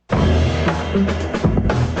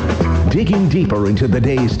Digging deeper into the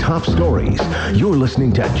day's top stories, you're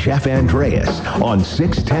listening to Jeff Andreas on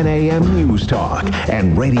 610 AM News Talk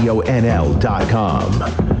and RadioNL.com.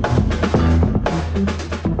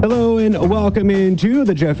 Hello and welcome into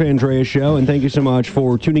the Jeff Andreas Show, and thank you so much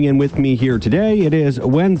for tuning in with me here today. It is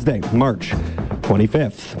Wednesday, March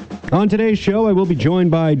 25th. On today's show, I will be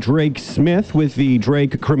joined by Drake Smith with the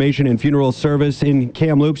Drake Cremation and Funeral Service in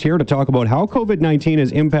Kamloops here to talk about how COVID-19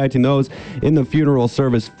 is impacting those in the funeral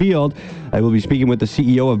service field. I will be speaking with the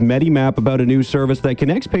CEO of Medimap about a new service that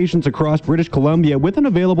connects patients across British Columbia with an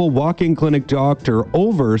available walk-in clinic doctor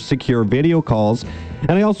over secure video calls.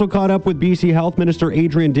 And I also caught up with BC Health Minister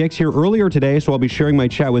Adrian Dix here earlier today, so I'll be sharing my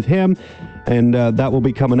chat with him. And that will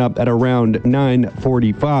be coming up at around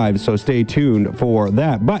 9:45, so stay tuned for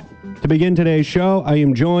that. But to begin today's show, I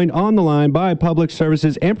am joined on the line by Public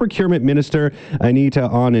Services and Procurement Minister Anita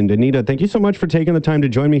Anand. Anita, thank you so much for taking the time to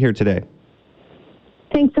join me here today.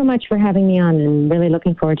 Thanks so much for having me on, and really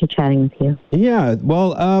looking forward to chatting with you. Yeah, well,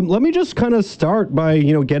 let me just kind of start by,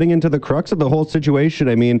 getting into the crux of the whole situation.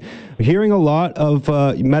 I mean, hearing a lot of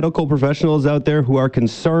medical professionals out there who are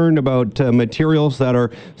concerned about materials that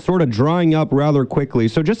are sort of drying up rather quickly.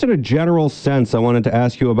 So just in a general sense, I wanted to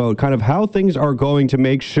ask you about kind of how things are going to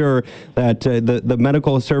make sure that the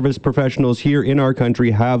medical service professionals here in our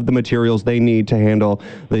country have the materials they need to handle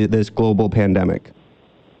this global pandemic.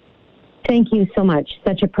 Thank you so much.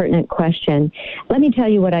 Such a pertinent question. Let me tell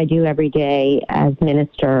you what I do every day as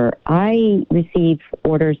minister. I receive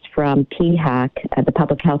orders from PHAC, the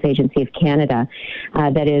Public Health Agency of Canada,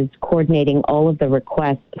 that is coordinating all of the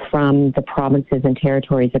requests from the provinces and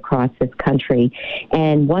territories across this country.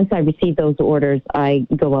 And once I receive those orders, I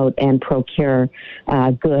go out and procure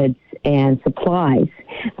goods and supplies.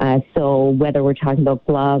 So whether we're talking about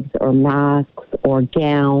gloves or masks or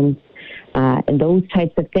gowns, and those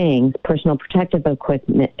types of things, personal protective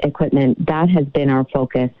equipment, that has been our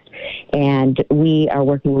focus. And we are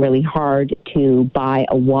working really hard to buy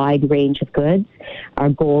a wide range of goods. Our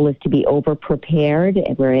goal is to be over-prepared,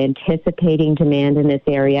 and we're anticipating demand in this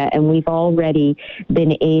area, and we've already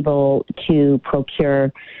been able to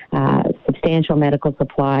procure substantial medical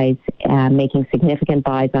supplies, making significant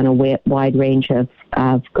buys on a wide range of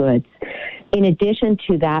goods. In addition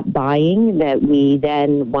to that buying that we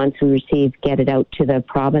then, once we receive, get it out to the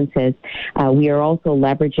provinces, we are also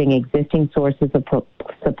leveraging existing sources of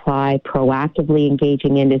supply, proactively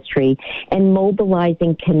engaging industry, and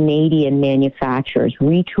mobilizing Canadian manufacturers,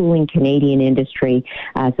 retooling Canadian industry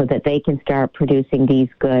so that they can start producing these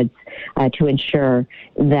goods to ensure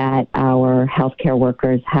that our healthcare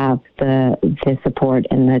workers have the support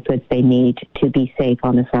and the goods they need to be safe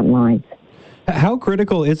on the front lines. How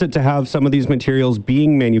critical is it to have some of these materials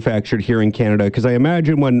being manufactured here in Canada? Because I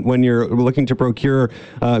imagine when you're looking to procure,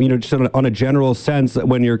 just on a general sense,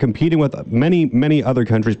 when you're competing with many other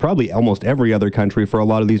countries, probably almost every other country for a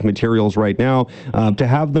lot of these materials right now, to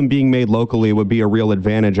have them being made locally would be a real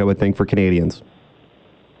advantage, I would think, for Canadians.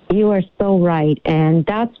 You are so right, and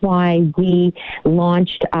that's why we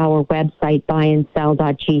launched our website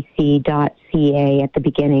buyandsell.gc.ca at the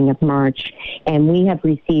beginning of March, and we have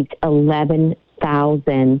received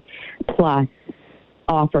 11,000 plus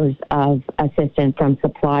offers of assistance from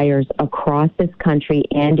suppliers across this country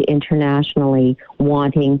and internationally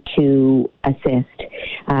wanting to assist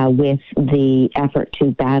with the effort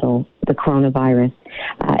to battle the coronavirus.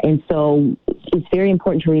 And so it's very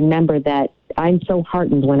important to remember that I'm so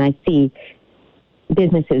heartened when I see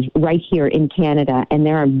businesses right here in Canada, and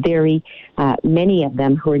there are very many of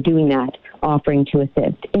them who are doing that, offering to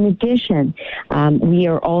assist. In addition, we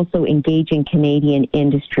are also engaging Canadian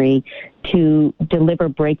industry to deliver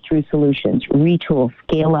breakthrough solutions, retool,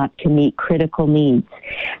 scale up to meet critical needs.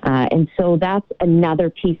 And so that's another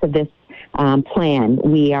piece of this plan.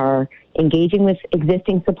 We are engaging with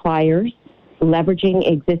existing suppliers, leveraging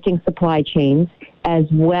existing supply chains, as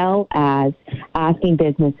well as asking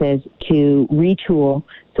businesses to retool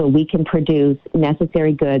so we can produce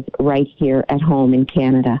necessary goods right here at home in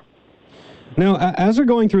Canada. Now, as we're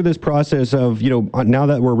going through this process of, now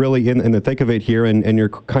that we're really in the thick of it here and you're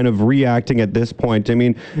kind of reacting at this point, I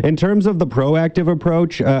mean, in terms of the proactive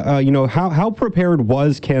approach, how prepared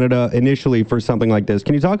was Canada initially for something like this?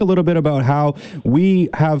 Can you talk a little bit about how we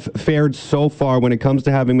have fared so far when it comes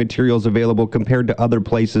to having materials available compared to other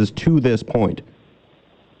places to this point?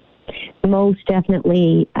 Most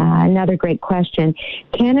definitely. Another great question.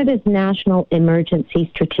 Canada's National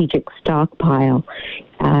Emergency Strategic Stockpile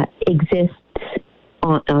exists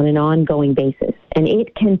on an ongoing basis, and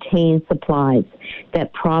it contains supplies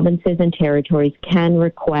that provinces and territories can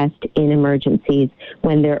request in emergencies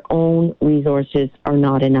when their own resources are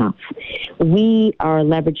not enough. We are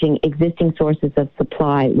leveraging existing sources of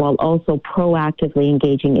supply while also proactively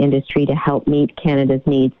engaging industry to help meet Canada's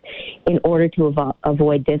needs in order to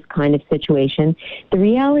avoid this kind of situation. The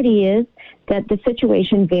reality is that the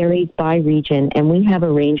situation varies by region, and we have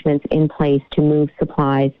arrangements in place to move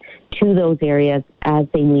supplies to those areas as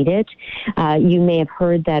they need it. You may have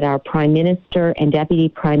heard that our Prime Minister and Deputy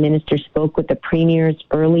Prime Minister spoke with the premiers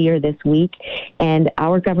earlier this week, and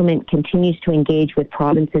our government continues to engage with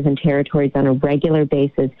provinces and territories on a regular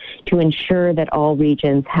basis to ensure that all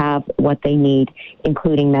regions have what they need,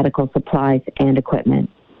 including medical supplies and equipment.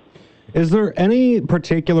 Is there any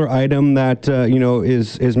particular item that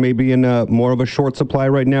is maybe in more of a short supply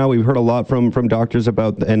right now? We've heard a lot from doctors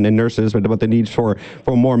about and nurses about the needs for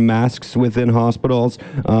more masks within hospitals.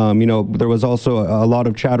 There was also a lot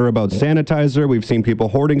of chatter about sanitizer. We've seen people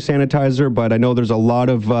hoarding sanitizer, but I know there's a lot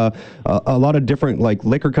of different like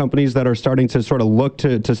liquor companies that are starting to sort of look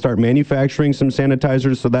to start manufacturing some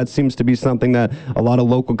sanitizers. So that seems to be something that a lot of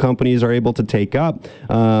local companies are able to take up.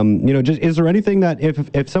 Is there anything that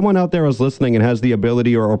if someone out there is listening and has the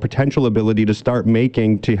ability or potential ability to start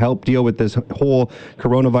making to help deal with this whole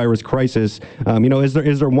coronavirus crisis,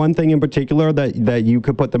 is there one thing in particular that you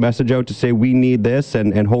could put the message out to say we need this,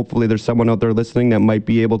 and hopefully there's someone out there listening that might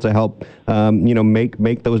be able to help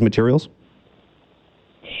make those materials?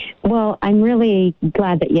 Well, I'm really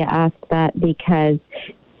glad that you asked that because,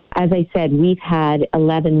 as I said, we've had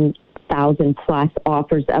 11,000 plus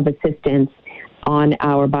offers of assistance on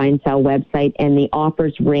our buy and sell website, and the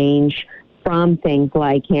offers range from things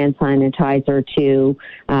like hand sanitizer to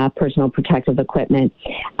personal protective equipment.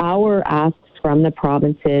 Our asks from the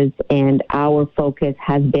provinces and our focus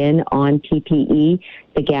has been on PPE,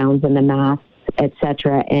 the gowns and the masks,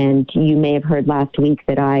 etc. And you may have heard last week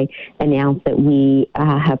that I announced that we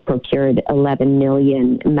have procured 11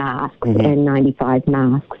 million masks and 95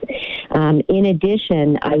 masks. In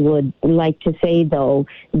addition, I would like to say, though,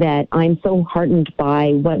 that I'm so heartened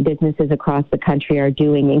by what businesses across the country are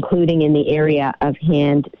doing, including in the area of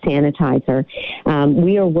hand sanitizer.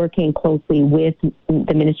 We are working closely with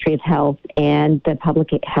the Ministry of Health and the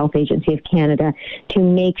Public Health Agency of Canada to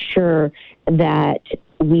make sure that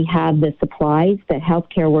we have the supplies that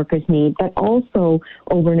healthcare workers need, but also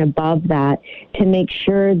over and above that, to make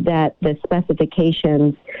sure that the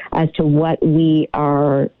specifications as to what we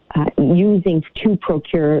are using to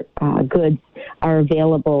procure goods are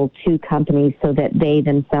available to companies so that they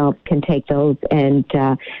themselves can take those and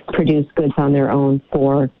produce goods on their own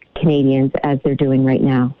for Canadians as they're doing right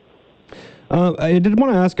now. I did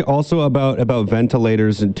want to ask also about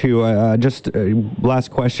ventilators and too.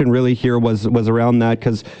 Last question really here was around that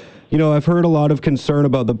because, I've heard a lot of concern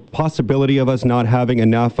about the possibility of us not having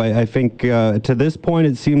enough. I think to this point,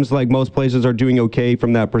 it seems like most places are doing okay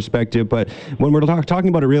from that perspective. But when we're talking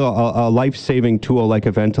about a life-saving tool like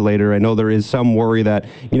a ventilator, I know there is some worry that,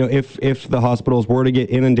 if the hospitals were to get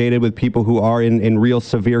inundated with people who are in real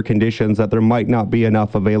severe conditions, that there might not be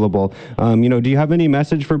enough available. Do you have any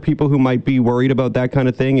message for people who might be worried about that kind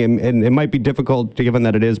of thing? And it might be difficult given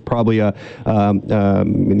that it is probably a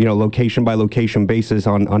location by location basis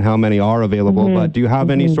on how many are available, but do you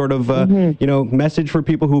have any sort of message for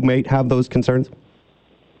people who may have those concerns?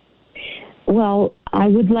 Well, I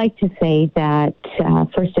would like to say that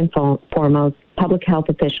first and foremost, public health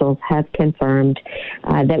officials have confirmed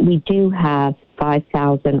that we do have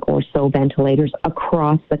 5,000 or so ventilators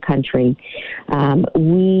across the country.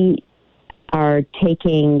 We are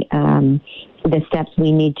taking the steps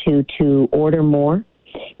we need to order more.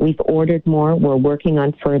 We've ordered more. We're working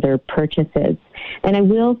on further purchases. And I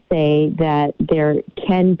will say that there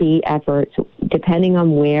can be efforts, depending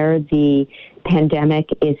on where the pandemic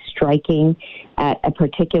is striking at a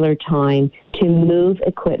particular time, to move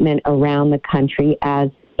equipment around the country as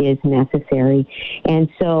is necessary. And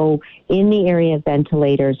so in the area of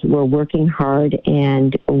ventilators, we're working hard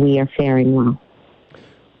and we are faring well.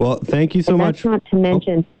 Well, thank you so much. That's not to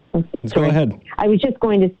mention... Go ahead. I was just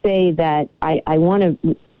going to say that I want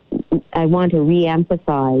to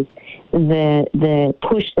reemphasize the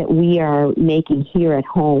push that we are making here at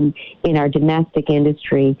home in our domestic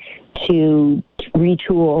industry to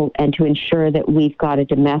retool and to ensure that we've got a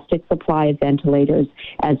domestic supply of ventilators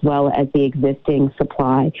as well as the existing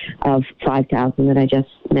supply of 5,000 that I just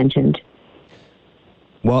mentioned.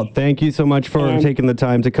 Well, thank you so much for taking the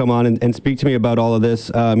time to come on and speak to me about all of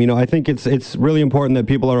this. I think it's really important that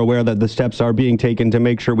people are aware that the steps are being taken to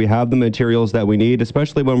make sure we have the materials that we need,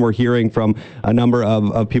 especially when we're hearing from a number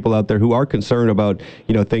of people out there who are concerned about,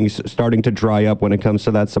 things starting to dry up when it comes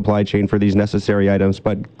to that supply chain for these necessary items.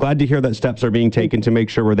 But glad to hear that steps are being taken to make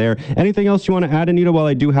sure we're there. Anything else you want to add, Anita, while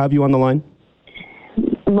I do have you on the line?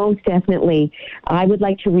 Most definitely. I would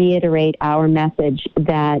like to reiterate our message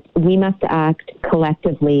that we must act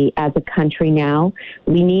collectively as a country now.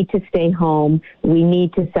 We need to stay home. We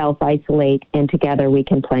need to self-isolate, and together we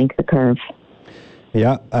can plank the curve.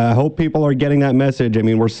 Yeah, I hope people are getting that message. I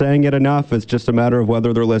mean, we're saying it enough. It's just a matter of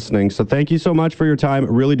whether they're listening. So thank you so much for your time.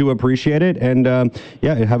 Really do appreciate it. And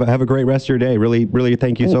have a great rest of your day. Really, really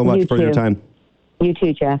thank you so much for your time. You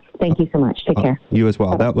too, Jeff. Thank you so much. Take care. You as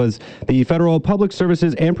well. That was the Federal Public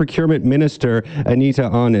Services and Procurement Minister, Anita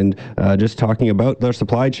Anand, just talking about their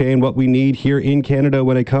supply chain, what we need here in Canada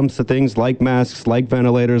when it comes to things like masks, like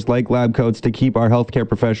ventilators, like lab coats to keep our healthcare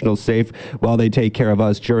professionals safe while they take care of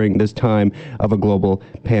us during this time of a global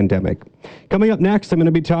pandemic. Coming up next, I'm going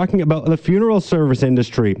to be talking about the funeral service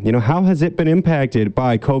industry. How has it been impacted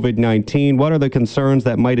by COVID-19? What are the concerns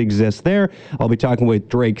that might exist there? I'll be talking with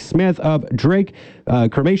Drake Smith of Drake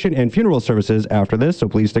Cremation and Funeral Services after this, so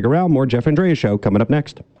please stick around. More Jeff Andreas Show coming up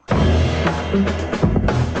next.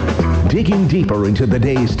 Digging deeper into the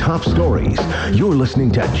day's top stories, you're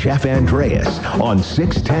listening to Jeff Andreas on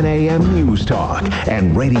 610 AM News Talk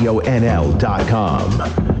and RadioNL.com.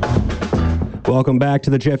 Welcome back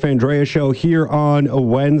to the Jeff Andreas Show here on a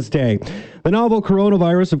Wednesday. The novel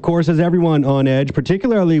coronavirus, of course, has everyone on edge,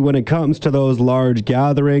 particularly when it comes to those large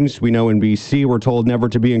gatherings. We know in BC, we're told never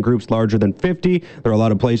to be in groups larger than 50. There are a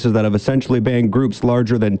lot of places that have essentially banned groups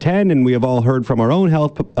larger than 10, and we have all heard from our own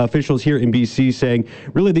health officials here in BC saying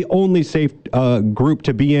really the only safe group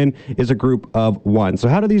to be in is a group of one. So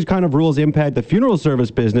how do these kind of rules impact the funeral service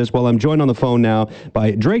business? Well, I'm joined on the phone now by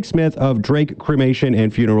Drake Smith of Drake Cremation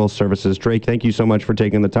and Funeral Services. Drake, thank you so much for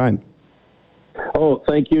taking the time. Oh,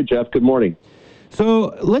 thank you, Jeff. Good morning.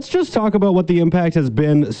 So let's just talk about what the impact has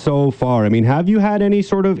been so far. I mean, have you had any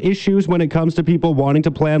sort of issues when it comes to people wanting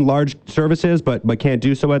to plan large services but can't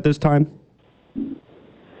do so at this time?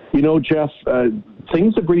 Jeff,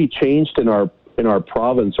 things have really changed in our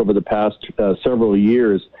province over the past several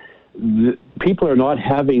years. People are not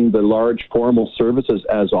having the large formal services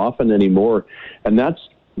as often anymore, and that's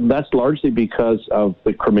largely because of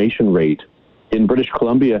the cremation rate. In British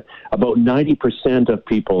Columbia, about 90% of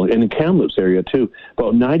people, and in Kamloops area too,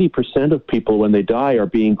 about 90% of people when they die are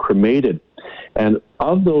being cremated. And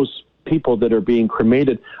of those people that are being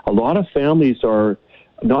cremated, a lot of families are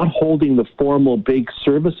not holding the formal big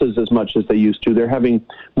services as much as they used to. They're having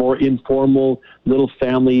more informal little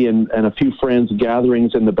family and a few friends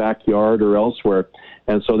gatherings in the backyard or elsewhere.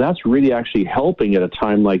 And so that's really actually helping at a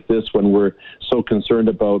time like this when we're so concerned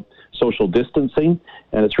about social distancing,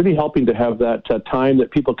 and it's really helping to have that time that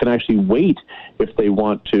people can actually wait if they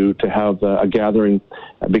want to have a gathering,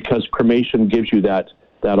 because cremation gives you that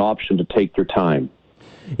option to take your time.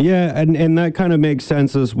 Yeah, and that kind of makes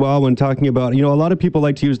sense as well when talking about, a lot of people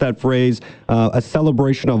like to use that phrase, a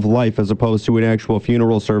celebration of life, as opposed to an actual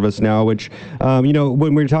funeral service now, which,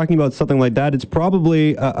 when we're talking about something like that, it's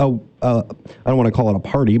probably I don't want to call it a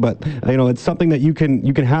party, but it's something that you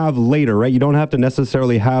can have later, right? You don't have to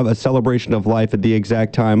necessarily have a celebration of life at the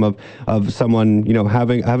exact time of someone,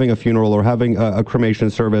 having a funeral or having a cremation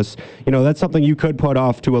service. That's something you could put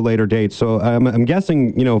off to a later date. So I'm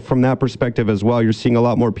guessing, from that perspective as well, you're seeing a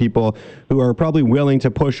lot more people who are probably willing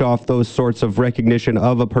to push off those sorts of recognition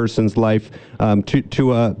of a person's life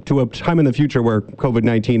to a time in the future where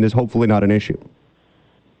COVID-19 is hopefully not an issue.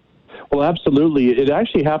 Well, absolutely. It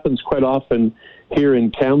actually happens quite often here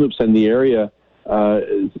in Kamloops and the area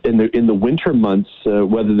in the winter months,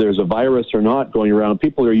 whether there's a virus or not going around.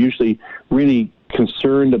 People are usually really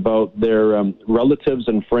concerned about their relatives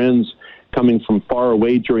and friends coming from far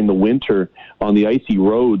away during the winter on the icy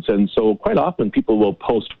roads. And so quite often people will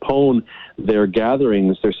postpone their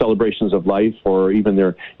gatherings, their celebrations of life, or even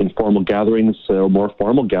their informal gatherings or more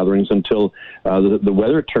formal gatherings until the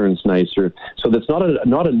weather turns nicer. So that's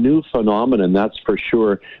not a new phenomenon, that's for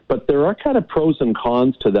sure. But there are kind of pros and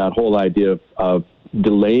cons to that whole idea of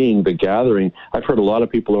delaying the gathering. I've heard a lot of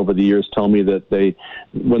people over the years tell me that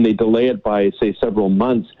when they delay it by, say, several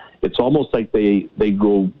months, it's almost like they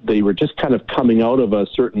were just kind of coming out of a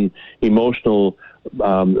certain emotional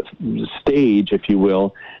stage, if you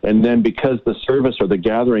will, and then because the service or the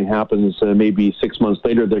gathering happens maybe 6 months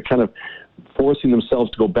later, they're kind of forcing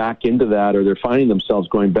themselves to go back into that, or they're finding themselves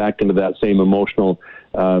going back into that same emotional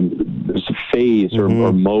phase or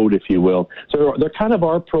mode, if you will. So there kind of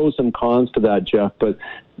are pros and cons to that, Jeff, but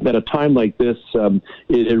at a time like this,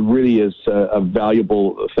 it really is a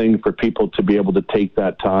valuable thing for people to be able to take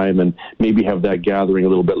that time and maybe have that gathering a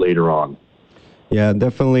little bit later on. Yeah,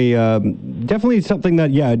 definitely something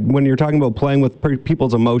that, when you're talking about playing with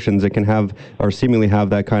people's emotions, it can have, or seemingly have,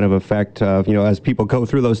 that kind of effect. As people go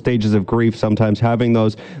through those stages of grief, sometimes having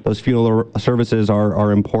those funeral services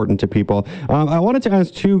are important to people. I wanted to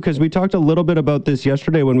ask too, because we talked a little bit about this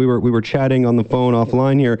yesterday when we were chatting on the phone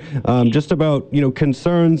offline here, just about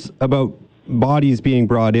concerns about bodies being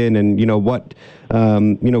brought in, and what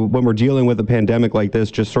when we're dealing with a pandemic like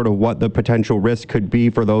this, just sort of what the potential risk could be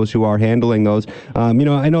for those who are handling those. I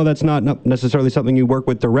know that's not necessarily something you work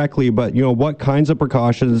with directly, but what kinds of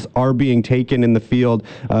precautions are being taken in the field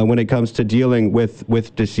when it comes to dealing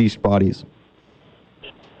with deceased bodies?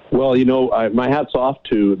 Well, my hat's off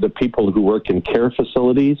to the people who work in care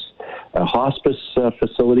facilities, hospice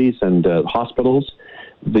facilities, and hospitals.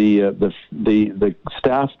 The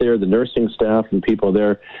staff there, the nursing staff and people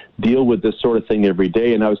there deal with this sort of thing every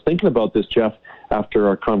day. And I was thinking about this, Jeff, after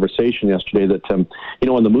our conversation yesterday, that,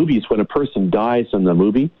 in the movies, when a person dies in the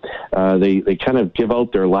movie, they kind of give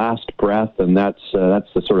out their last breath, and that's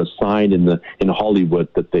the sort of sign in Hollywood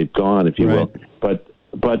that they've gone, if you will.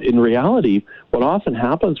 But in reality, what often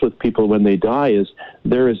happens with people when they die is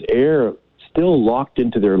there is air still locked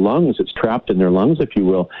into their lungs. It's trapped in their lungs, if you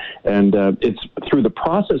will. And it's through the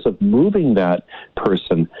process of moving that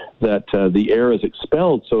person that the air is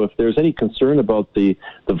expelled. So if there's any concern about the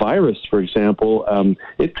virus, for example,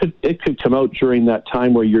 it could come out during that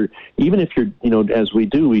time where even if you're, as we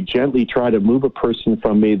do, we gently try to move a person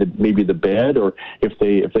from maybe the bed, or if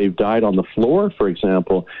they've died on the floor, for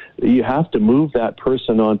example, you have to move that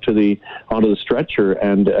person onto the stretcher,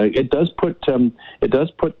 and it does put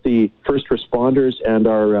the first responders and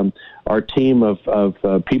our team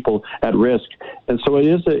of people at risk, and so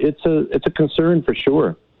it's a concern for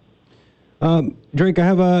sure. Drake, I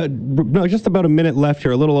have just about a minute left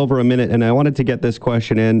here, a little over a minute, and I wanted to get this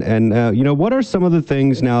question in. And, what are some of the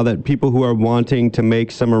things now that people who are wanting to make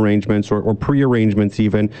some arrangements or pre-arrangements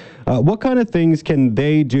even, what kind of things can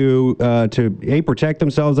they do to, protect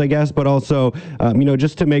themselves, I guess, but also,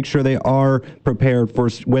 just to make sure they are prepared for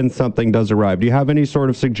when something does arrive? Do you have any sort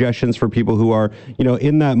of suggestions for people who are,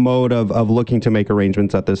 in that mode of looking to make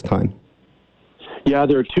arrangements at this time? Yeah,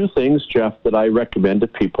 there are two things, Jeff, that I recommend to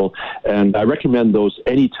people, and I recommend those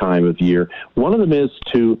any time of year. One of them is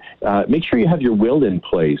to make sure you have your will in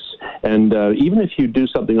place, and even if you do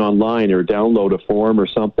something online or download a form or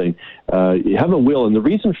something, you have a will. And the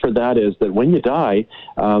reason for that is that when you die,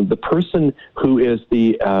 the person who is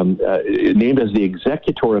named as the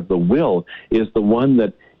executor of the will is the one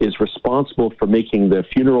that is responsible for making the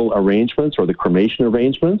funeral arrangements or the cremation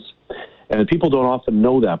arrangements. And people don't often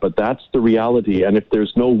know that, but that's the reality. And if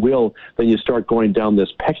there's no will, then you start going down this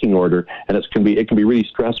pecking order, and it can be really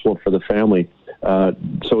stressful for the family.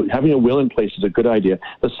 So having a will in place is a good idea.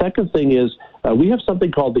 The second thing is we have something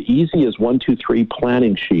called the Easy as 1, 2, 3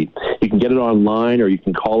 planning sheet. You can get it online, or you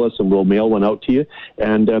can call us and we'll mail one out to you.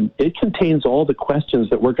 And it contains all the questions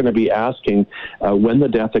that we're going to be asking when the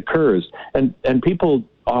death occurs. And people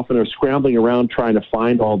often are scrambling around trying to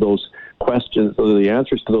find all those questions, the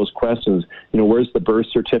answers to those questions. Where's the birth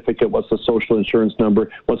certificate? What's the social insurance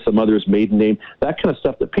number? What's the mother's maiden name? That kind of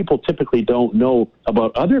stuff that people typically don't know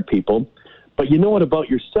about other people, but you know it about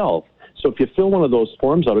yourself. So if you fill one of those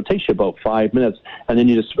forms out, it takes you about 5 minutes, and then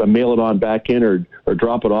you just mail it on back in or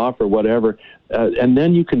drop it off or whatever. And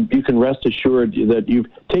then you can rest assured that you've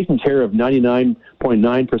taken care of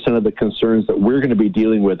 99.9% of the concerns that we're going to be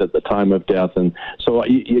dealing with at the time of death. And so,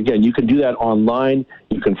 again, you can do that online.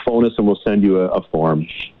 You can phone us, and we'll send you a form.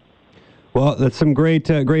 Well, that's some great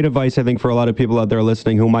advice, I think, for a lot of people out there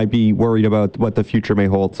listening who might be worried about what the future may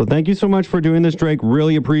hold. So thank you so much for doing this, Drake.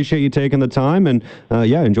 Really appreciate you taking the time. And,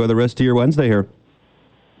 enjoy the rest of your Wednesday here.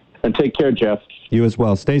 And take care, Jeff. You as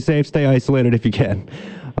well. Stay safe, stay isolated if you can.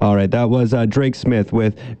 All right, that was Drake Smith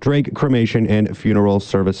with Drake Cremation and Funeral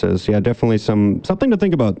Services. Yeah, definitely something to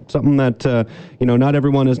think about. Something that, not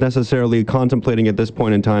everyone is necessarily contemplating at this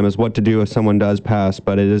point in time is what to do if someone does pass,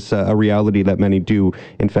 but it is a reality that many do,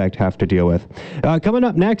 in fact, have to deal with. Coming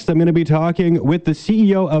up next, I'm going to be talking with the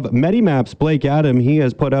CEO of Medimaps, Blake Adam. He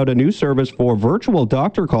has put out a new service for virtual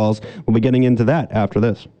doctor calls. We'll be getting into that after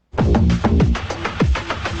this.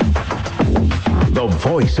 The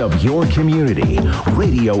voice of your community.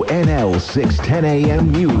 Radio NL 610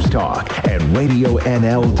 AM News Talk and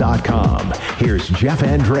RadioNL.com. Here's Jeff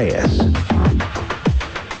Andreas.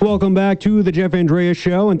 Welcome back to the Jeff Andreas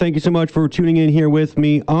Show, and thank you so much for tuning in here with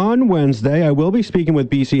me on Wednesday. I will be speaking with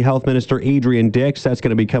BC Health Minister Adrian Dix. That's going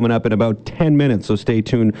to be coming up in about 10 minutes, so stay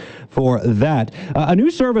tuned for that. A new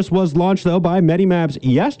service was launched, though, by Medimaps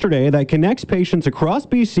yesterday that connects patients across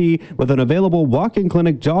BC with an available walk-in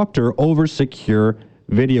clinic doctor over secure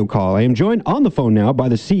video call. I am joined on the phone now by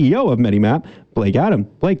the CEO of Medimap, Blake Adam.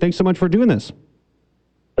 Blake, thanks so much for doing this.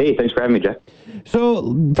 Hey, thanks for having me, Jeff.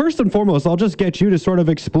 So first and foremost, I'll just get you to sort of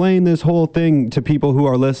explain this whole thing to people who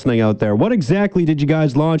are listening out there. What exactly did you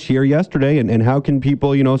guys launch here yesterday, and how can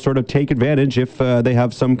people, sort of take advantage if they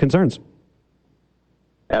have some concerns?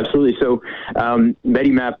 Absolutely. So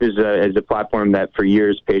Medimap is a platform that for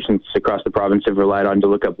years patients across the province have relied on to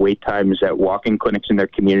look up wait times at walk-in clinics in their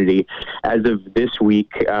community. As of this week,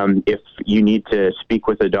 if you need to speak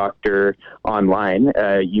with a doctor online,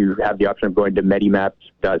 you have the option of going to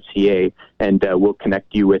medimap.ca, and we'll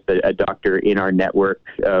connect you with a doctor in our network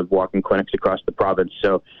of walk-in clinics across the province.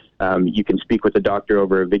 So you can speak with a doctor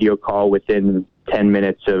over a video call within 10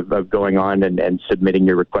 minutes of going on and submitting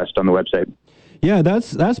your request on the website. Yeah,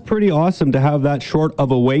 that's pretty awesome to have that short of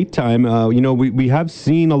a wait time. We have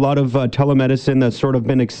seen a lot of telemedicine that's sort of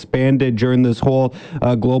been expanded during this whole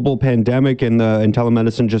global pandemic, and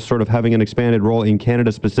telemedicine just sort of having an expanded role in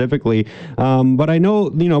Canada specifically. But I know,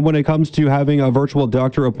 when it comes to having a virtual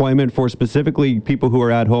doctor appointment for specifically people who are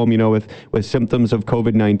at home, with symptoms of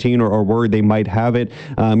COVID-19 or worried they might have it,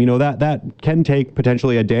 that can take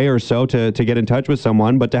potentially a day or so to get in touch with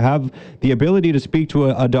someone. But to have the ability to speak to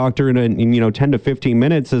a doctor in 10 to 15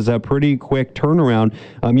 minutes is a pretty quick turnaround.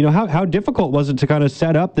 How difficult was it to kind of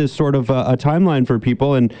set up this sort of a timeline for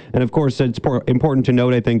people? And of course, it's important to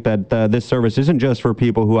note, I think, that this service isn't just for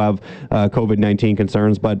people who have COVID-19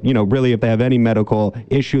 concerns, but, really if they have any medical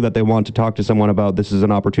issue that they want to talk to someone about, this is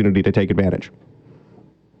an opportunity to take advantage.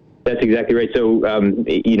 That's exactly right. So,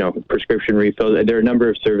 prescription refills, there are a number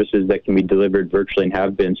of services that can be delivered virtually and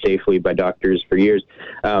have been safely by doctors for years.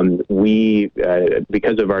 We,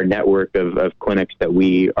 because of our network of clinics that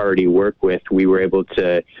we already work with, we were able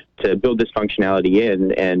to build this functionality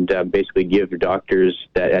in and basically give doctors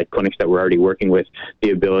at clinics that we're already working with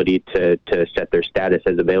the ability to set their status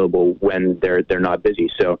as available when they're not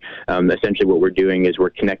busy. So essentially what we're doing is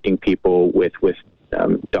we're connecting people with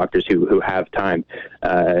doctors who have time,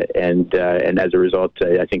 and as a result,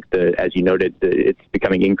 I think as you noted, it's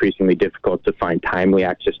becoming increasingly difficult to find timely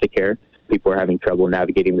access to care. People are having trouble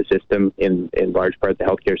navigating the system. In large part, the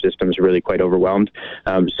healthcare system is really quite overwhelmed.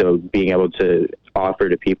 So being able to offer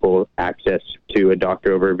to people access to a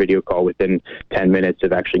doctor over a video call within 10 minutes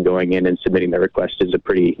of actually going in and submitting their request is a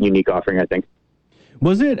pretty unique offering, I think.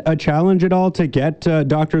 Was it a challenge at all to get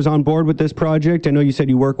doctors on board with this project? I know you said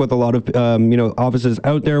you work with a lot of offices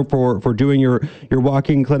out there for doing your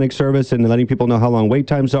walk-in clinic service and letting people know how long wait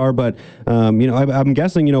times are. But I'm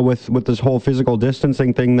guessing with this whole physical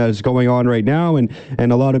distancing thing that is going on right now, and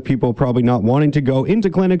a lot of people probably not wanting to go into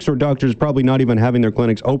clinics, or doctors probably not even having their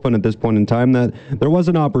clinics open at this point in time, that there was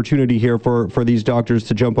an opportunity here for these doctors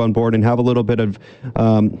to jump on board and have a little bit of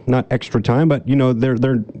not extra time, but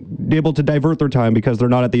they're able to divert their time because they're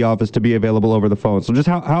not at the office to be available over the phone. So just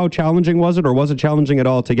how challenging was it, or was it challenging at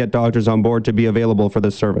all to get doctors on board to be available for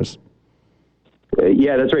this service?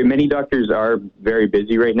 Yeah, that's right. Many doctors are very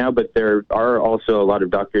busy right now, but there are also a lot of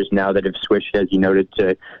doctors now that have switched, as you noted,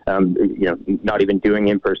 to not even doing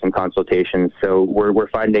in-person consultations. So we're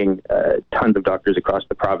finding tons of doctors across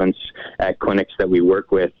the province at clinics that we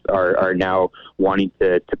work with are now wanting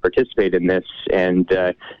to participate in this and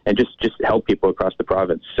just help people across the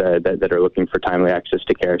province that are looking for timely access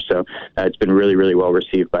to care. So it's been really, really well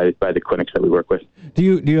received by the clinics that we work with. Do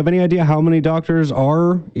you have any idea how many doctors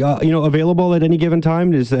are available at any given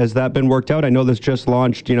time? Has that been worked out? I know this just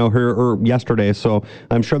launched yesterday, so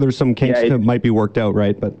I'm sure there's some kinks that might be worked out,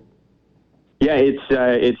 right? But yeah,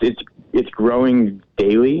 it's growing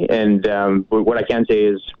daily, and what I can say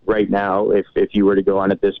is right now, if you were to go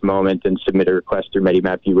on at this moment and submit a request through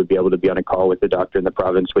Medimap, you would be able to be on a call with the doctor in the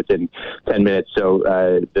province within 10 minutes. So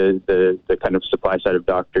the kind of supply side of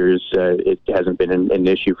doctors, it hasn't been an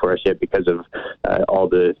issue for us yet because of all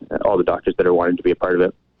the doctors that are wanting to be a part of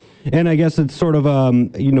it. And I guess it's sort of,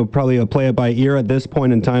 probably a play it by ear at this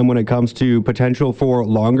point in time when it comes to potential for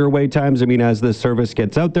longer wait times. I mean, as this service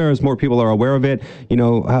gets out there, as more people are aware of it,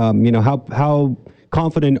 how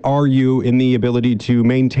confident are you in the ability to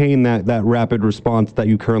maintain that rapid response that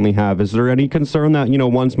you currently have? Is there any concern that,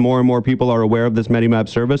 once more and more people are aware of this Medimap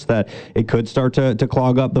service, that it could start to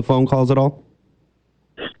clog up the phone calls at all?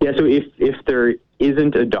 Yeah, so if there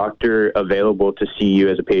isn't a doctor available to see you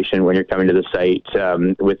as a patient when you're coming to the site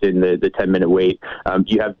within the 10-minute wait,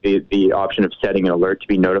 you have the option of setting an alert to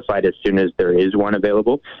be notified as soon as there is one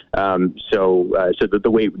available. So that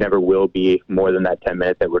the wait never will be more than that 10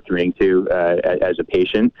 minutes that we're committing to as a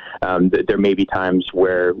patient. There may be times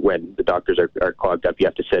where when the doctors are clogged up, you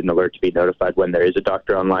have to set an alert to be notified when there is a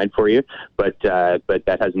doctor online for you. But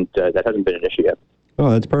that hasn't been an issue yet. Oh,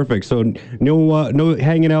 that's perfect. So no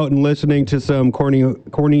hanging out and listening to some corny,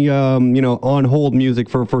 on hold music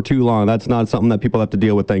for too long. That's not something that people have to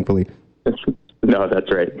deal with, thankfully. No,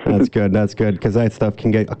 that's right. That's good, because that stuff can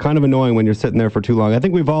get kind of annoying when you're sitting there for too long. I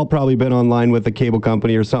think we've all probably been online with a cable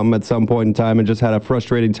company or something at some point in time and just had a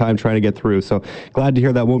frustrating time trying to get through. So glad to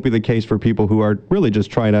hear that won't be the case for people who are really just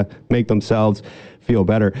trying to make themselves feel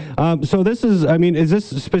better. So this is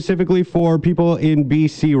this specifically for people in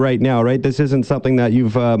BC right now, right? This isn't something that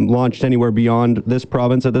you've launched anywhere beyond this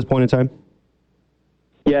province at this point in time?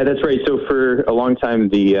 Yeah, that's right. So for a long time,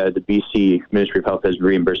 the BC Ministry of Health has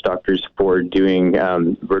reimbursed doctors for doing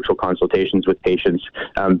virtual consultations with patients.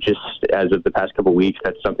 Just as of the past couple of weeks,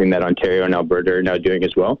 that's something that Ontario and Alberta are now doing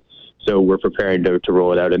as well. So we're preparing to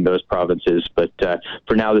roll it out in those provinces. But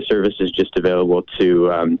for now, the service is just available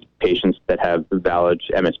to patients that have valid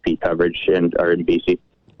MSP coverage and are in BC.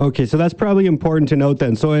 Okay, so that's probably important to note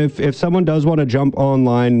then. So if someone does want to jump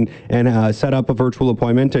online and set up a virtual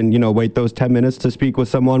appointment and, wait those 10 minutes to speak with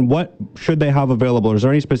someone, what should they have available? Is there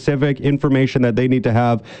any specific information that they need to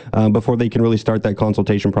have before they can really start that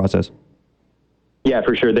consultation process? Yeah,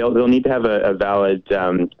 for sure. They'll need to have a valid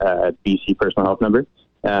BC personal health number.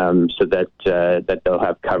 So that they'll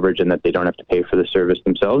have coverage and that they don't have to pay for the service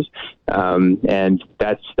themselves. And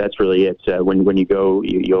that's really it. When you go,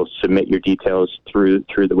 you'll submit your details through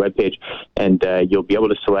the webpage, and you'll be able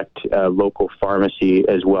to select a local pharmacy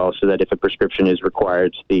as well, so that if a prescription is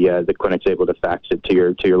required, the clinic's able to fax it to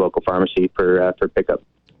your local pharmacy for pickup.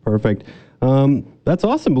 Perfect. That's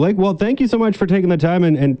awesome, Blake. Well, thank you so much for taking the time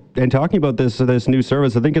and talking about this new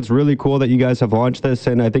service. I think it's really cool that you guys have launched this,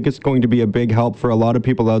 and I think it's going to be a big help for a lot of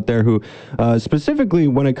people out there who, specifically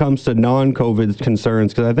when it comes to non-COVID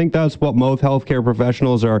concerns, because I think that's what most healthcare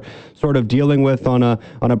professionals are sort of dealing with on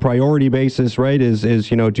a priority basis, right? Is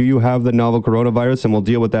do you have the novel coronavirus? And we'll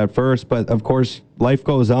deal with that first. But of course, life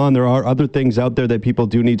goes on. There are other things out there that people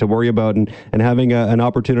do need to worry about, and having an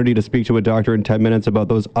opportunity to speak to a doctor in 10 minutes about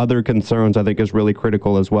those other concerns, I think, is really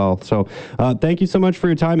critical as well. So thank you so much for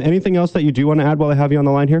your time. Anything else that you do want to add while I have you on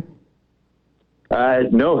the line here?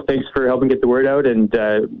 No, thanks for helping get the word out, and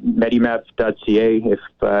medimap.ca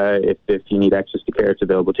if you need access to care, it's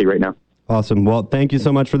available to you right now. Awesome. Well, thank you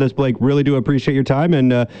so much for this, Blake. Really do appreciate your time,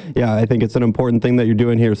 and I think it's an important thing that you're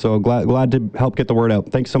doing here, so glad to help get the word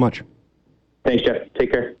out. Thanks so much. Thanks, Jeff.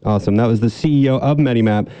 Take care. Awesome. That was the CEO of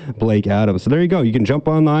Medimap, Blake Adams. So there you go. You can jump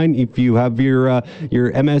online. If you have your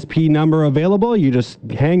MSP number available, you just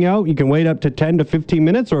hang out. You can wait up to 10 to 15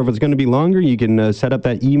 minutes, or if it's going to be longer, you can set up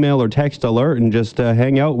that email or text alert and just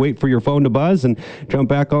hang out, wait for your phone to buzz, and jump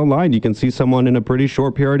back online. You can see someone in a pretty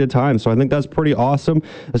short period of time. So I think that's pretty awesome,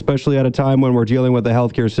 especially at a time when we're dealing with a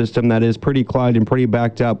healthcare system that is pretty clogged and pretty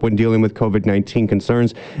backed up when dealing with COVID-19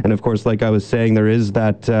 concerns. And of course, like I was saying, there is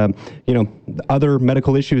that, other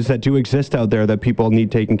medical issues that do exist out there that people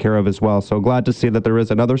need taken care of as well. So glad to see that there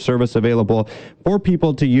is another service available for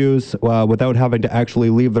people to use without having to actually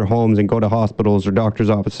leave their homes and go to hospitals or doctor's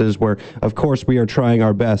offices, where, of course, we are trying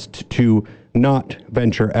our best to not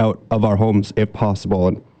venture out of our homes if possible.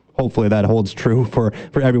 And hopefully that holds true for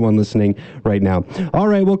everyone listening right now. All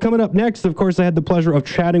right, well, coming up next, of course, I had the pleasure of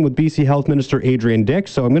chatting with BC Health Minister Adrian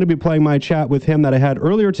Dix. So I'm going to be playing my chat with him that I had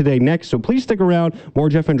earlier today next. So please stick around. More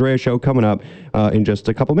Jeff Andrea Show coming up in just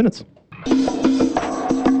a couple minutes.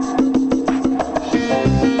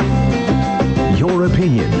 Your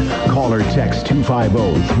opinion. Call or text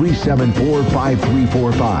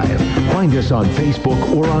 250-374-5345. Find us on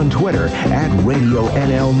Facebook or on Twitter at Radio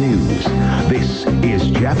NL News. This is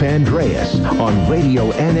Jeff Andreas on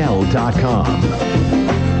RadioNL.com.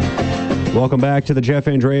 Welcome back to the Jeff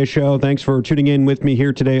Andrea Show. Thanks for tuning in with me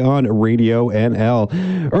here today on Radio NL.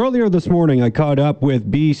 Earlier this morning, I caught up with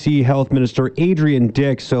BC Health Minister Adrian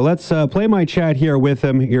Dix. So let's play my chat here with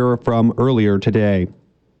him here from earlier today.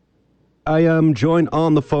 I am joined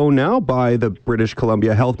on the phone now by the British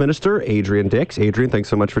Columbia Health Minister, Adrian Dix. Adrian, thanks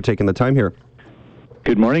so much for taking the time here.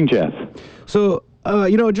 Good morning, Jeff. So,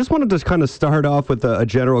 just wanted to kind of start off with a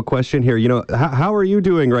general question here. How are you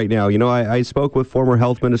doing right now? I spoke with former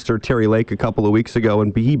Health Minister Terry Lake a couple of weeks ago,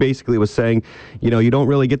 and he basically was saying, you don't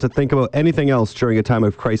really get to think about anything else during a time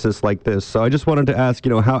of crisis like this. So I just wanted to ask,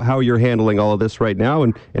 how you're handling all of this right now,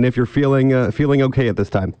 and if you're feeling okay at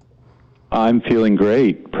this time. I'm feeling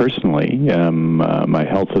great personally. My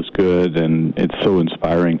health is good, and it's so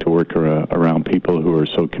inspiring to work around people who are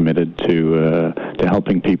so committed to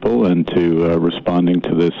helping people and to responding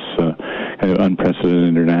to this kind of unprecedented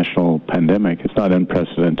international pandemic. It's not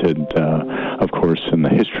unprecedented, of course, in the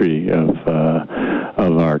history of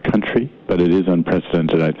our country, but it is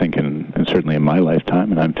unprecedented, I think, and certainly in my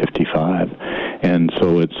lifetime, and I'm 55. And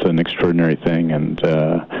so it's an extraordinary thing. And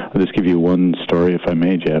I'll just give you one story, if I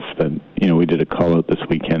may, Jeff, that, we did a call out this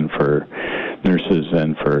weekend for nurses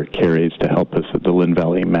and for care aides to help us at the Lynn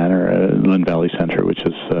Valley Center, which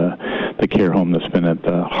is the care home that's been at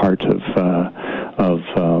the heart of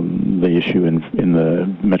the issue in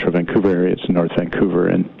the Metro Vancouver area. It's in North Vancouver,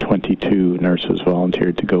 and 22 nurses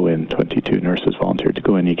volunteered to go in.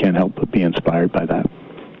 You can't help but be inspired by that.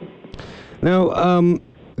 Now,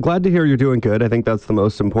 glad to hear you're doing good. I think that's the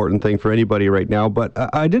most important thing for anybody right now. But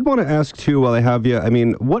I did want to ask, too, while I have you,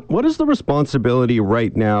 what is the responsibility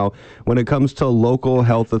right now when it comes to local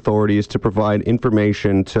health authorities to provide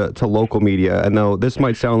information to local media? And though this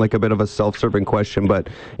might sound like a bit of a self-serving question, but,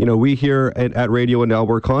 we here at Radio NL,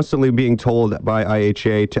 we're constantly being told by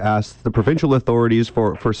IHA to ask the provincial authorities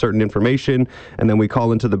for certain information, and then we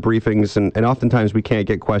call into the briefings, and oftentimes we can't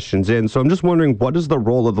get questions in. So I'm just wondering, what is the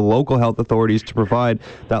role of the local health authorities to provide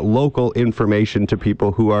that local information to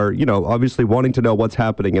people who are, obviously wanting to know what's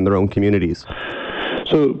happening in their own communities?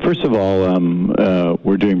 So first of all,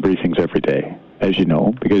 we're doing briefings every day, as you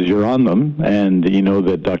know, because you're on them, and you know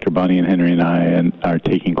that Dr. Bonnie and Henry and I are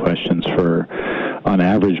taking questions for, on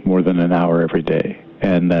average, more than an hour every day.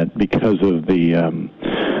 And that because of the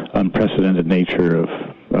unprecedented nature of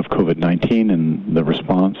COVID-19 and the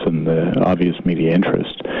response and the obvious media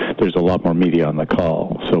interest, there's a lot more media on the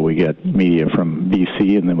call. So we get media from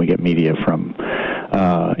BC, and then we get media from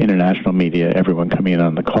international media, everyone coming in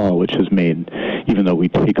on the call, which has made, even though we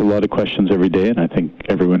take a lot of questions every day, and I think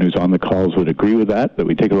everyone who's on the calls would agree with that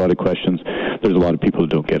we take a lot of questions, there's a lot of people who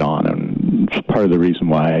don't get on. And it's part of the reason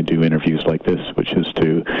why I do interviews like this, which is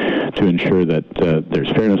to ensure that there's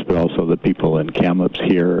fairness, but also that people in Kamloops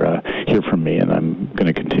hear from me. And I'm going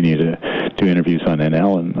to continue to do interviews on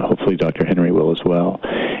NL, and hopefully Dr. Henry will as well.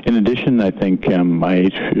 In addition, I think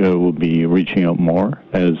IH will be reaching out more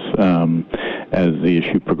as the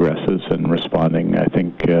issue progresses and responding, I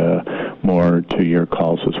think, more to your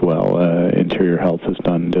calls as well. Interior Health has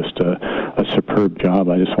done just a superb job.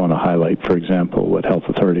 I just want to highlight, for example, what health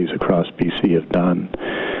authorities across BC have done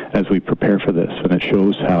as we prepare for this, and it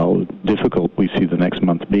shows how difficult we see the next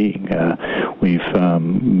month being. We've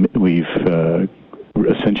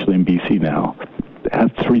essentially in BC now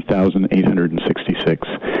have 3,866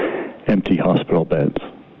 empty hospital beds,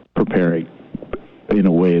 preparing in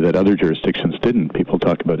a way that other jurisdictions didn't. People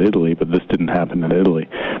talk about Italy, but this didn't happen in Italy,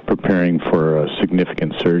 preparing for a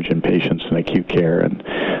significant surge in patients in acute care. And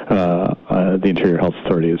the Interior Health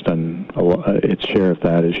Authority has done its share of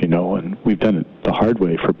that, as you know, and we've done it the hard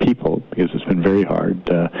way for people, because it's been very hard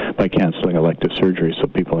by canceling elective surgery. So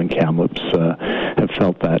people in Kamloops have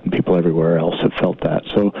felt that, and people everywhere else have felt that.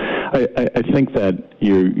 So I think that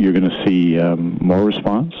you're going to see more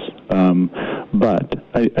response. But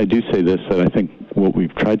I do say this, that I think what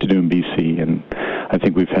we've tried to do in BC, and I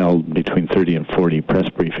think we've held between 30 and 40 press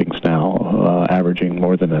briefings now, averaging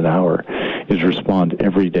more than an hour, is respond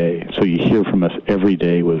every day. So you hear from us every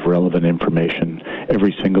day with relevant information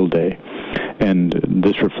every single day. And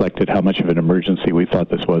this reflected how much of an emergency we thought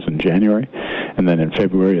this was in January, and then in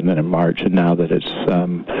February, and then in March, and now that it's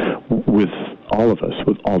with all of us,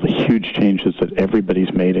 with all the huge changes that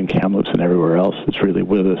everybody's made in Kamloops and everywhere else that's really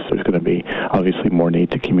with us, there's going to be obviously more need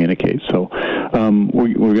to communicate. So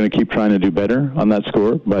we're going to keep trying to do better on that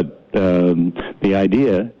score, but the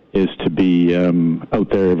idea is to be out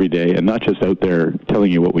there every day, and not just out there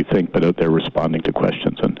telling you what we think, but out there responding to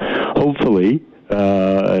questions. And hopefully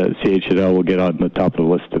CHNL will get on the top of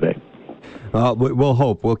the list today. We'll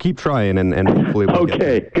hope. We'll keep trying, and hopefully we'll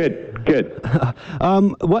get there. Good.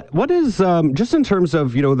 What is just in terms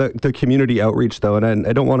of the community outreach though, and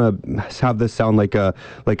I don't want to have this sound like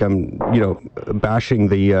I'm bashing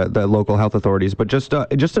the local health authorities, but just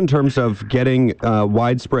in terms of getting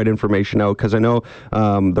widespread information out, because I know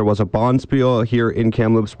there was a bonspiel here in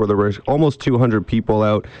Kamloops where there were almost 200 people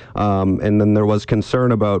out, and then there was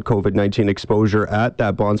concern about COVID-19 exposure at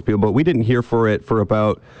that bonspiel, but we didn't hear for it for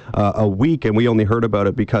about a week, and we only heard about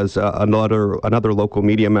it because another local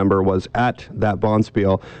media member was at that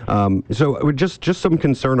bonspiel. So just some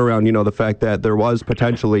concern around, the fact that there was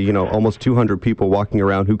potentially, almost 200 people walking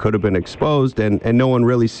around who could have been exposed, and no one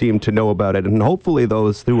really seemed to know about it. And hopefully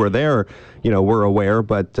those who were there, were aware,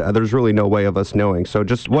 but there's really no way of us knowing. So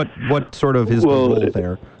just what sort of is the role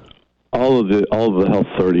there? all of the health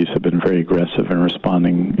authorities have been very aggressive in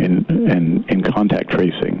responding in contact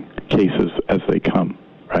tracing cases as they come,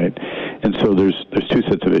 right? And so there's two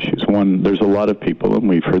sets of issues. One, there's a lot of people, and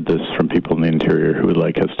we've heard this from people in the interior, who would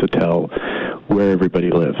like us to tell where everybody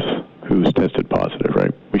lives who's tested positive,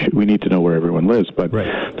 right? We need to know where everyone lives, but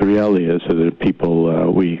right. The reality is that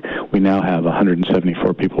people, we now have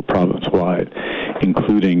 174 people province-wide,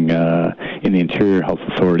 including in the Interior Health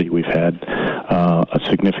Authority, we've had a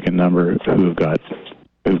significant number who've got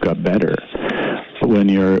better. When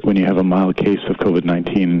you have a mild case of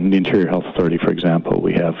COVID-19, in the Interior Health Authority, for example,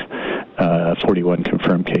 we have 41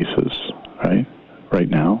 confirmed cases, right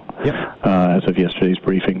now. Yep. As of yesterday's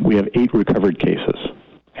briefing, we have 8 recovered cases.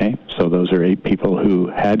 Okay, so those are 8 people who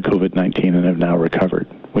had COVID-19 and have now recovered,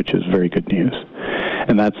 which is very good news.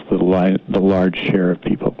 And that's the large share of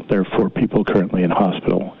people. There are 4 people currently in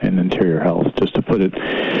hospital in Interior Health, just to put it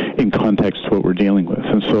in context to what we're dealing with.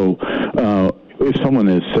 And so if someone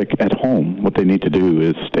is sick at home, what they need to do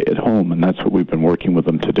is stay at home, and that's what we've been working with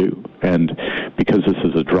them to do. And because this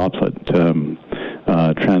is a droplet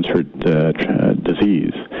transferred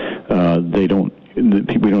disease,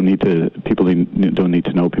 people don't need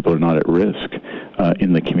to know people are not at risk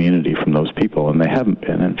in the community from those people, and they haven't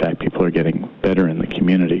been. In fact, people are getting better in the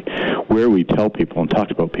community. Where we tell people and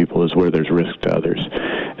talk about people is where there's risk to others,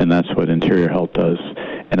 and that's what Interior Health does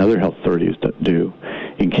and other health authorities do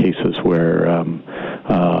in cases where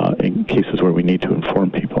we need to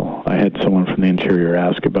inform people. I had someone from the Interior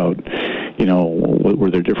ask about, what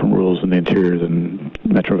were there different rules in the Interior than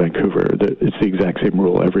Metro Vancouver? It's the exact same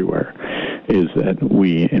rule everywhere, is that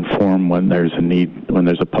we inform when there's a need, when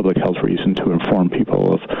there's a public health reason to inform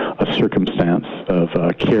people of a circumstance, of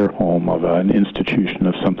a care home, of an institution,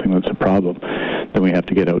 of something that's a problem, then we have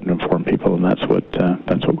to get out and inform people, and that's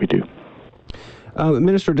what we do.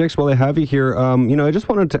 Minister Dix, while I have you here, I just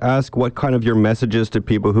wanted to ask what kind of your messages to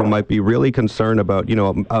people who might be really concerned about,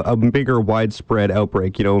 a bigger widespread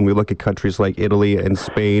outbreak. When we look at countries like Italy and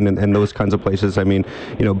Spain and those kinds of places,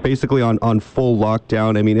 basically on full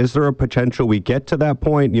lockdown. Is there a potential we get to that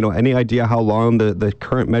point? Any idea how long the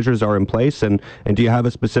current measures are in place? And do you have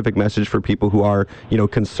a specific message for people who are,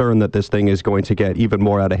 concerned that this thing is going to get even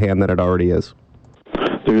more out of hand than it already is?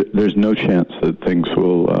 There's no chance that things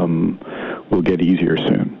will get easier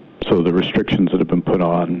soon. So the restrictions that have been put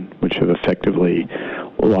on, which have effectively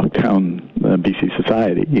locked down BC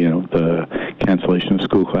society, the cancellation of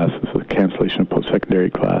school classes, the cancellation of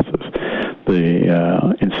post-secondary classes,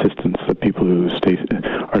 the insistence that people who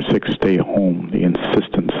are sick stay home, the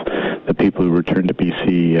insistence that people who return to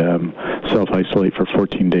BC self-isolate for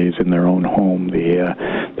 14 days in their own home,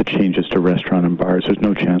 the changes to restaurant and bars, there's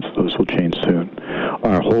no chance those will change soon.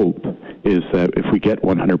 Our hope is that if we get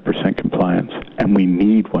 100% compliance, and we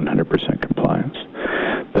need 100% compliance,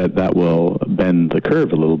 that will bend the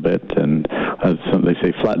curve a little bit, and as they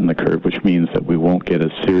say, flatten the curve, which means that we won't get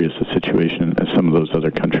as serious a situation as some of those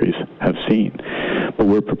other countries have seen. But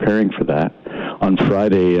we're preparing for that. On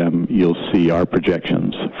Friday, you'll see our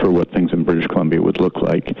projections for what things in British Columbia would look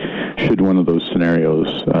like should one of those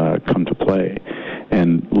scenarios come to play.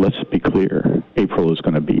 And let's be clear, April is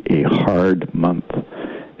going to be a hard month.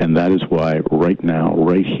 And that is why right now,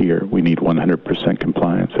 right here, we need 100%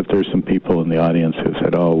 compliance. If there's some people in the audience who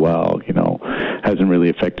said, oh, well, hasn't really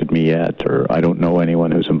affected me yet, or I don't know anyone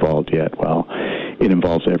who's involved yet, well, it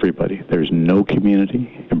involves everybody. There's no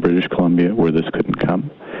community in British Columbia where this couldn't come.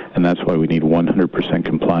 And that's why we need 100%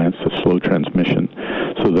 compliance to slow transmission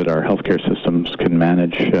so that our healthcare systems can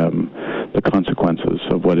manage the consequences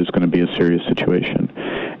of what is going to be a serious situation.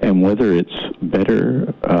 And whether it's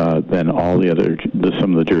better than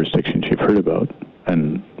some of the jurisdictions you've heard about,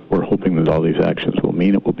 and we're hoping that all these actions will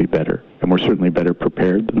mean it will be better. And we're certainly better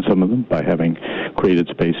prepared than some of them by having created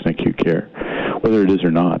space in acute care. Whether it is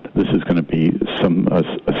or not, this is going to be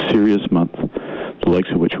a serious month, the likes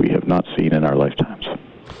of which we have not seen in our lifetimes.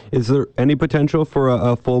 Is there any potential for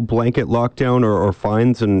a full blanket lockdown or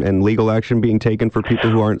fines and legal action being taken for people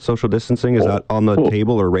who aren't social distancing? Is that on the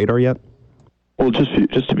table or radar yet? Well, just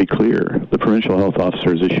to be clear, the provincial health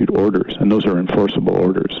officer has issued orders, and those are enforceable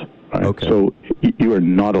orders. Right? Okay. So you are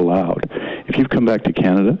not allowed. If you've come back to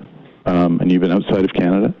Canada and you've been outside of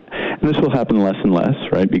Canada, and this will happen less and less,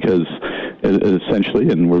 right? Because essentially,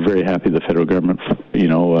 and we're very happy the federal government,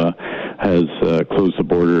 has closed the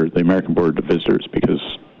border, the American border to visitors, because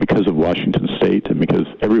because of Washington State and because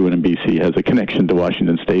everyone in BC has a connection to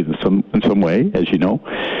Washington State in some way, as you know.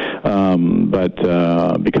 But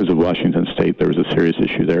because of Washington State, there was a serious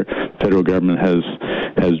issue there. The federal government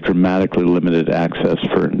has dramatically limited access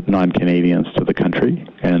for non-Canadians to the country,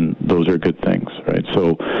 and those are good things, right?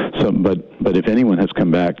 But if anyone has come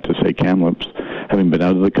back to, say, Kamloops, having been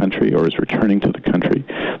out of the country or is returning to the country,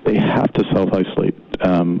 they have to self-isolate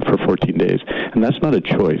for 14 days. And that's not a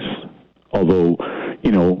choice, although,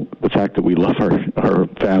 you know, the fact that we love our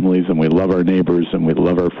families and we love our neighbors and we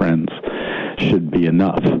love our friends should be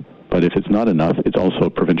enough. But if it's not enough, it's also a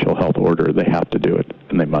provincial health order. They have to do it,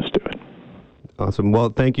 and they must do it. Awesome. Well,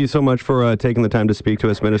 thank you so much for taking the time to speak to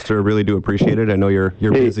us, Minister. Really do appreciate it. I know you're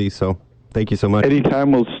busy, so thank you so much.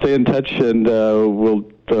 Anytime, we'll stay in touch, and I'll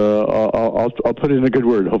put in a good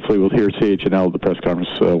word. Hopefully we'll hear CHNL at the press conference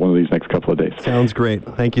one of these next couple of days. Sounds great.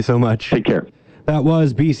 Thank you so much. Take care. That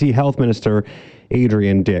was BC Health Minister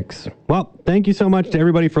Adrian Dix. Well, thank you so much to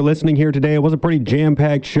everybody for listening here today. It was a pretty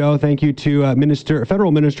jam-packed show. Thank you to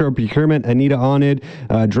Federal Minister of Procurement Anita Onid,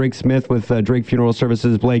 Drake Smith with Drake Funeral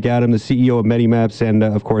Services, Blake Adam, the CEO of Medimaps, and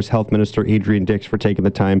of course Health Minister Adrian Dix for taking the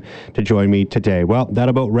time to join me today. Well, that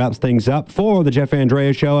about wraps things up for the Jeff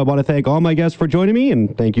Andrea Show. I want to thank all my guests for joining me,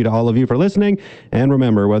 and thank you to all of you for listening. And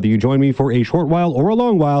remember, whether you join me for a short while or a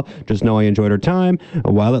long while, just know I enjoyed our time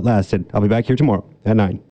while it lasted. I'll be back here tomorrow at 9.